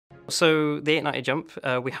So the 890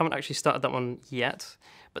 jump, we haven't actually started that one yet,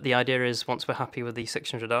 but the idea is once we're happy with the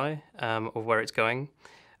 600i or where it's going,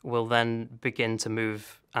 we'll then begin to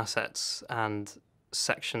move assets and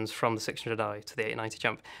sections from the 600i to the 890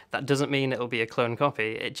 jump. That doesn't mean it'll be a clone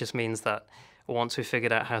copy, it just means that once we've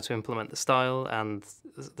figured out how to implement the style and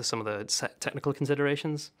some of the technical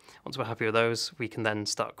considerations, once we're happy with those, we can then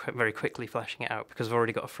start very quickly fleshing it out because we've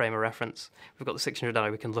already got a frame of reference. We've got the 600i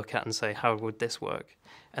we can look at and say, how would this work?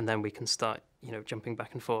 And then we can start, jumping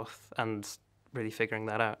back and forth and really figuring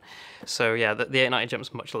that out. So yeah, the 890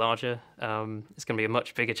 jump's much larger. It's going to be a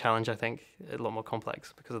much bigger challenge, I think, a lot more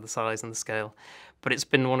complex because of the size and the scale. But it's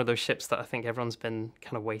been one of those ships that I think everyone's been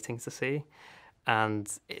kind of waiting to see. And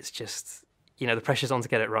it's just, the pressure's on to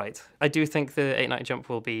get it right. I do think the 890 jump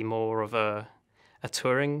will be more of a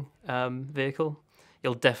touring vehicle.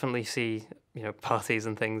 You'll definitely see, parties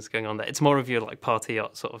and things going on there. It's more of your party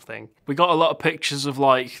yacht sort of thing. We got a lot of pictures of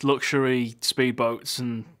luxury speedboats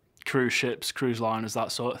and cruise ships, cruise liners,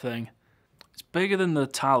 that sort of thing. It's bigger than the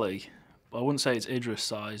Tally. I wouldn't say it's Idris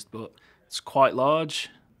sized, but it's quite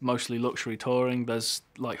large, mostly luxury touring. There's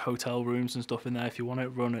hotel rooms and stuff in there if you want to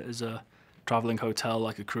run it as a travelling hotel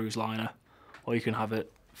like a cruise liner, or you can have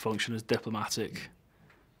it function as diplomatic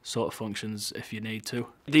sort of functions if you need to.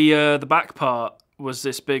 The back part was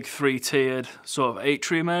this big 3-tiered sort of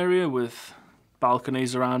atrium area with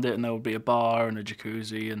balconies around it, and there would be a bar and a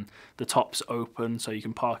jacuzzi, and the top's open so you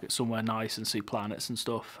can park it somewhere nice and see planets and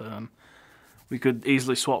stuff. We could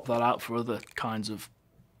easily swap that out for other kinds of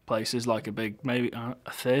places, like maybe a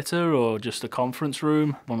theatre or just a conference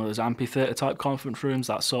room, one of those amphitheatre type conference rooms,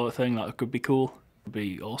 that sort of thing. That could be cool. There'd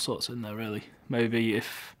be all sorts in there really. Maybe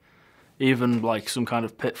if even some kind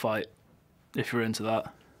of pit fight, if you're into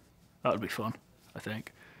that, that would be fun, I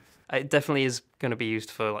think. It definitely is going to be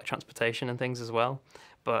used for transportation and things as well,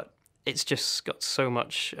 but it's just got so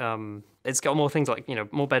much. It's got more things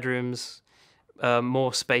more bedrooms,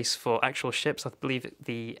 more space for actual ships. I believe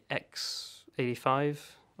the X85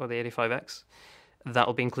 or the 85X, that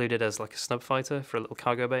will be included as a snub fighter for a little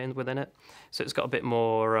cargo bay within it. So it's got a bit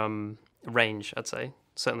more range, I'd say,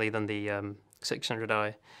 certainly than the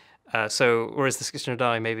 600i. So whereas the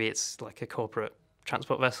 600i, maybe it's a corporate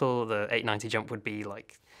transport vessel, the 890 jump would be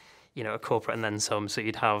a corporate and then some. So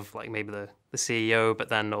you'd have maybe the CEO, but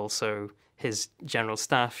then also his general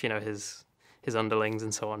staff, his underlings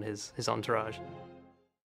and so on, his entourage.